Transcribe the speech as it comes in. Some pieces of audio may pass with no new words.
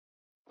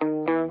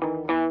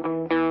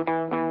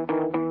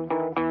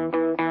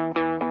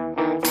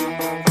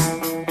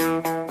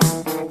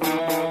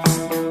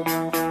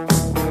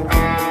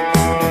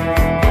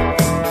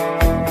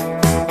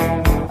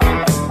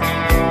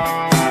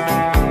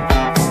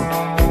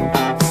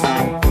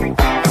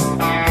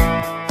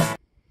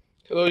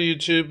Hello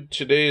YouTube,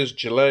 today is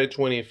July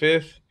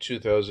 25th,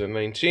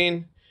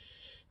 2019.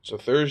 It's a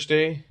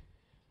Thursday,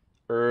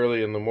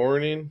 early in the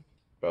morning,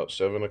 about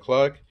 7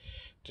 o'clock.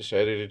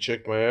 Decided to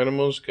check my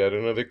animals, got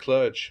another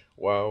clutch.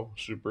 Wow,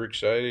 super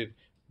excited.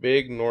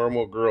 Big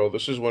normal girl.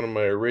 This is one of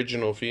my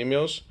original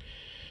females.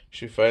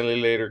 She finally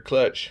laid her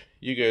clutch.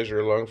 You guys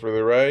are along for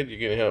the ride. You're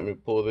going to help me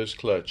pull this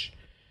clutch.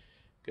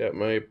 Got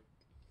my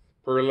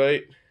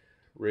perlite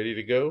ready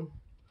to go.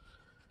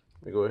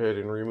 Let me go ahead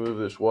and remove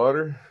this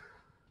water.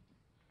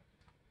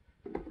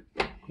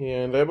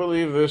 And I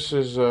believe this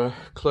is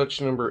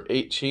clutch number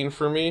 18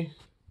 for me.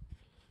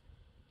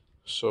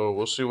 So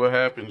we'll see what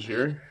happens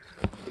here.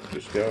 Put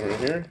this down right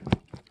here.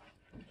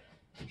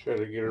 Try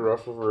to get her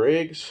off of her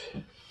eggs.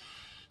 If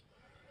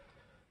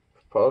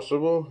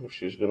possible, if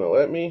she's going to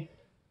let me.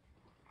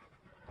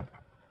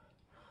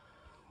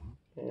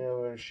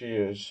 And there she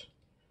is.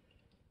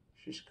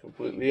 She's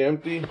completely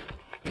empty.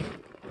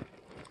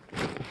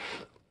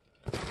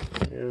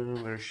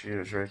 And there she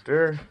is right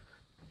there.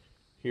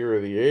 Here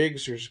are the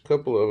eggs. There's a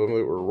couple of them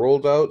that were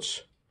rolled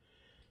outs.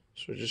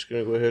 So we're just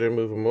going to go ahead and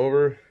move them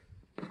over.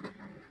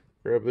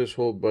 Grab this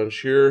whole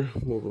bunch here,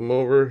 move them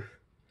over.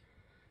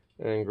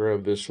 And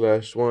grab this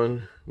last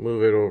one,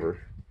 move it over.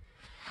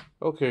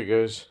 Okay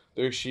guys,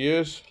 there she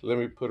is. Let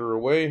me put her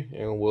away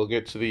and we'll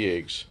get to the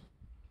eggs.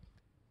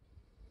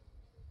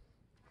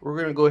 We're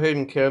going to go ahead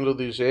and candle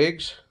these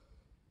eggs.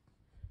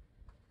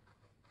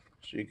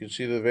 So you can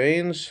see the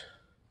veins.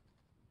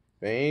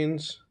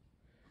 Veins.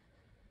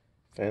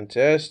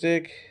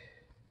 Fantastic.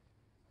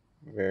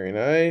 Very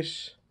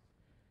nice.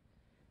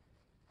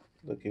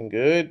 Looking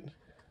good.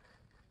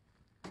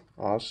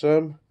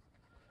 Awesome.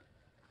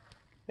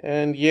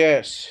 And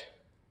yes,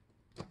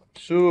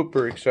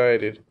 super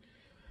excited.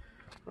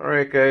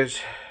 Alright guys,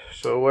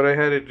 so what I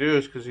had to do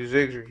is, because these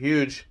eggs are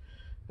huge,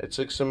 I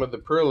took some of the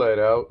perlite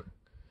out.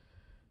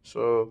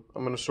 So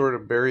I'm going to sort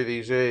of bury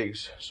these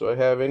eggs. So I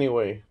have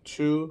anyway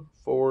 2,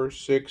 4,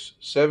 6,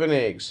 7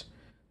 eggs.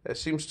 That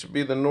seems to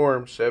be the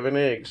norm, 7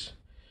 eggs.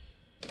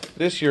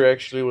 This year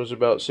actually was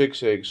about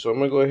 6 eggs. So I'm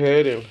going to go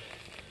ahead and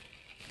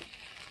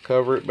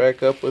cover it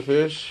back up with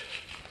this.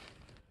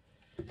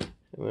 And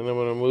then I'm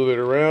going to move it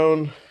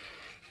around.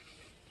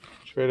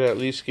 Try to at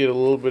least get a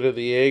little bit of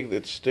the egg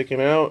that's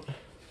sticking out.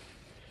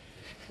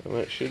 And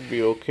that should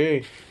be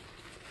okay.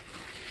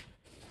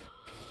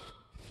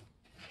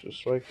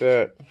 Just like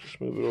that.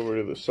 Just move it over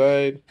to the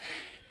side.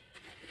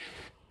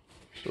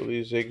 So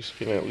these eggs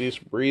can at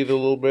least breathe a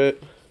little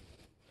bit.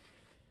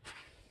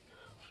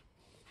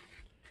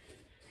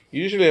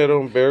 Usually I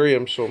don't bury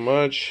them so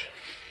much.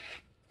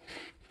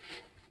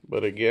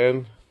 But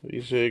again,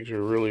 these eggs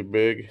are really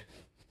big.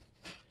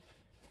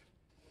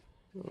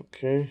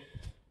 Okay.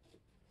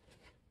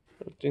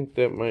 I think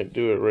that might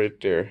do it right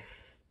there.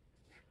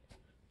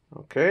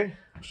 Okay.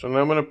 So now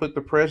I'm going to put the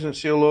present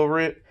seal over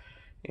it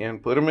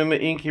and put them in the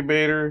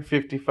incubator.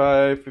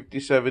 55,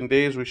 57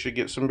 days, we should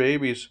get some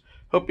babies.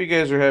 Hope you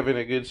guys are having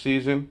a good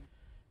season.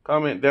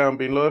 Comment down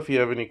below if you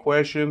have any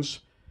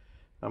questions.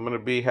 I'm going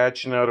to be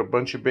hatching out a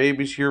bunch of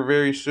babies here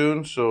very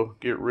soon, so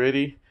get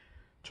ready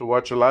to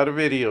watch a lot of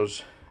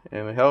videos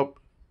and help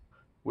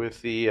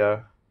with the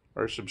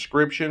our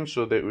subscription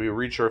so that we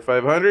reach our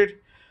 500.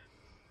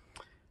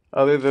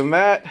 Other than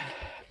that,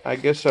 I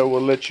guess I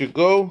will let you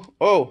go.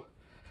 Oh,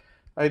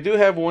 I do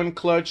have one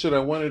clutch that I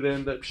wanted to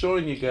end up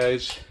showing you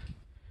guys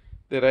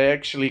that I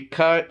actually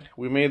cut.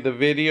 We made the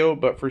video,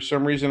 but for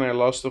some reason I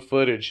lost the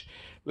footage.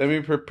 Let me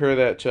prepare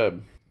that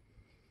tub.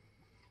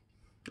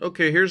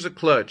 Okay, here's the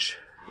clutch.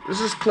 This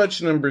is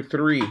clutch number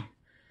 3.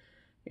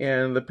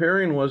 And the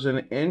pairing was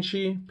an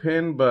enchi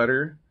pen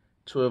butter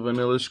to a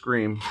vanilla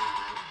scream.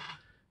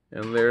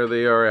 And there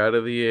they are out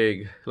of the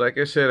egg. Like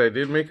I said, I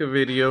did make a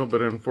video,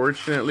 but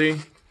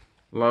unfortunately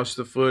lost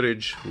the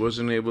footage.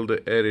 Wasn't able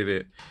to edit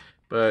it.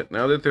 But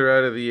now that they're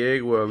out of the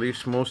egg, well, at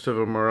least most of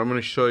them are. I'm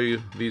going to show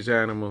you these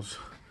animals.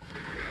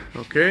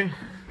 Okay?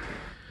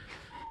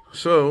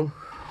 So,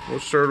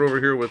 we'll start over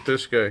here with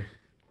this guy.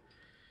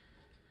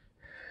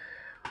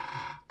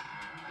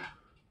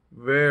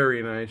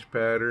 Very nice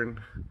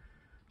pattern.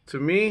 To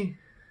me,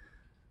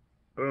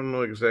 I don't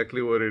know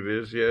exactly what it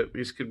is yet.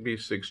 These could be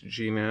 6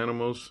 gene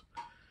animals.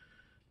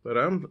 But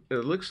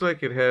it looks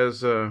like it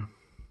has, I'm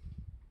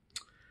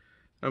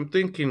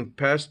thinking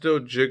pastel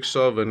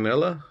jigsaw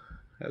vanilla.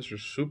 Has a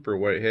super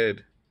white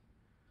head.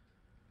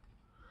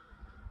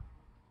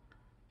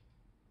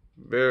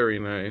 Very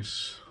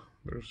nice.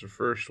 There's the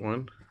first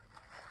one.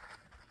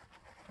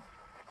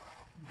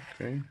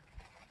 Okay.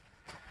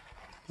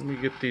 Let me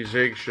get these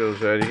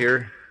eggshells out of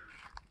here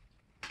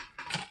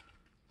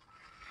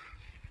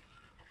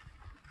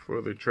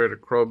before they try to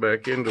crawl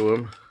back into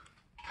them.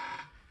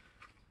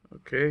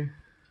 Okay.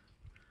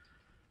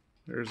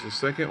 There's the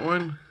second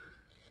one.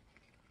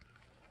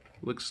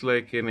 Looks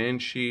like an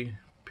enchi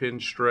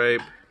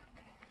pinstripe.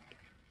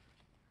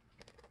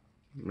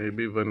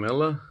 Maybe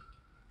vanilla.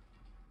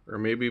 Or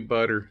maybe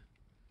butter.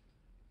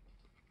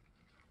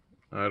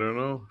 I don't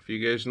know. If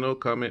you guys know,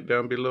 comment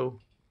down below.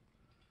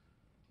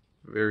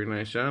 Very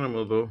nice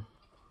animal though.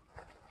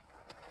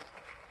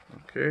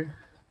 Okay.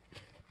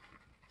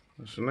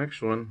 That's the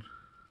next one.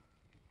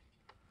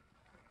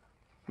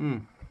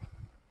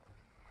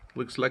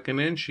 Looks like an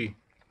enchi.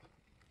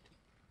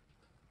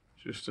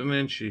 Just an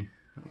enchi.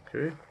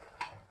 Okay.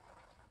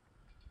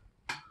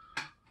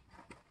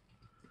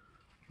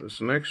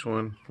 This next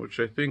one, which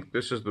I think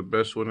this is the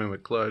best one in the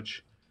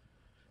clutch.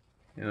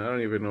 And I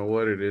don't even know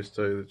what it is, to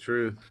tell you the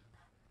truth.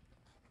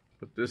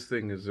 But this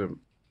thing is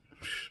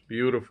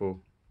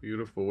beautiful.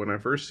 Beautiful. When I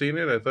first seen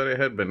it, I thought it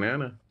had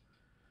banana.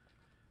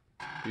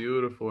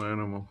 Beautiful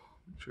animal.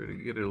 Try to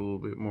get it a little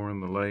bit more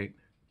in the light.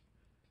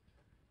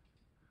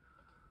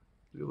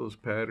 Look at those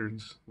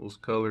patterns, those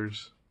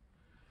colors.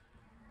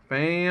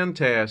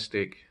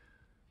 Fantastic.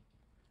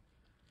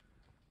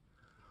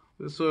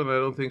 This one I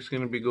don't think is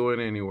going to be going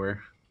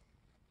anywhere.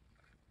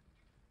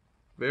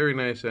 Very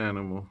nice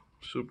animal.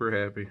 Super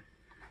happy.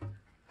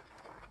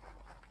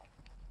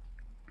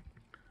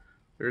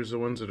 There's the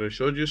ones that I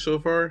showed you so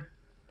far.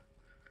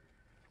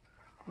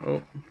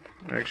 Oh,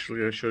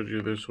 actually I showed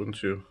you this one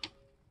too.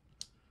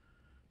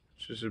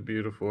 It's just a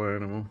beautiful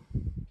animal.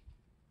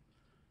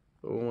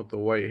 The one with the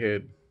white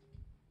head.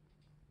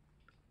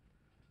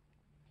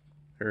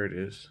 There it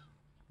is.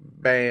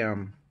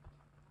 Bam.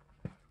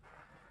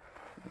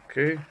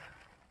 Okay.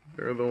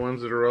 They're the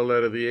ones that are all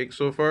out of the egg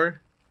so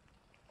far.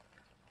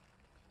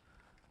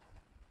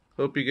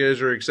 Hope you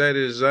guys are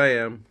excited as I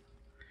am.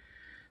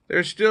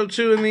 There's still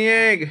 2 in the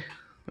egg.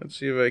 Let's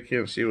see if I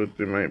can't see what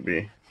they might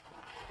be.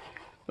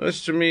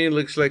 This to me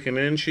looks like an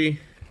enchi.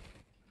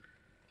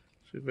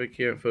 See if I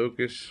can't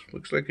focus.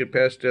 Looks like a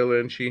pastel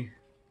enchi.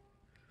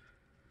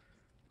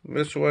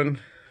 This one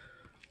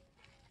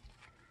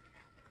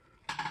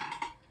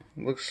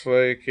looks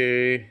like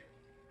a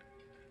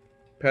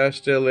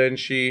pastel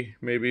enchi,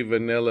 maybe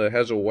vanilla. It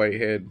has a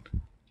white head.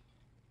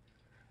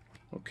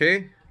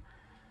 Okay.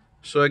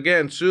 So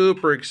again,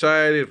 super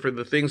excited for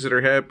the things that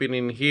are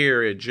happening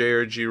here at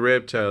JRG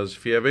Reptiles.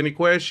 If you have any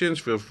questions,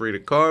 feel free to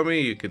call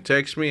me. You can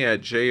text me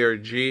at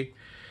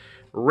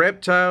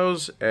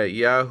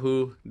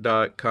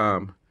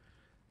jrgreptiles@yahoo.com.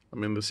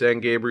 I'm in the San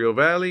Gabriel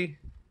Valley.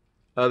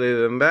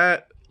 Other than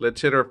that,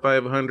 let's hit our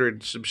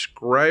 500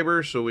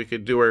 subscribers so we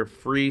could do our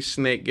free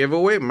snake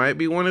giveaway. It might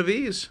be one of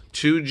these.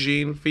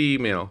 2-gene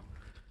female.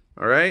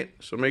 Alright,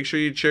 so make sure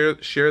you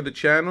share the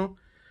channel.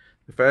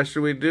 The faster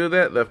we do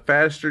that, the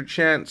faster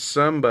chance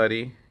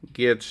somebody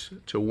gets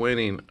to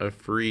winning a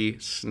free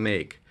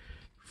snake.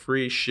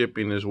 Free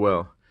shipping as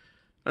well.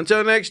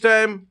 Until next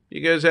time,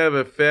 you guys have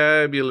a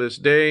fabulous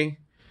day.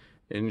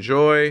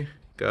 Enjoy.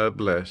 God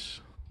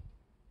bless.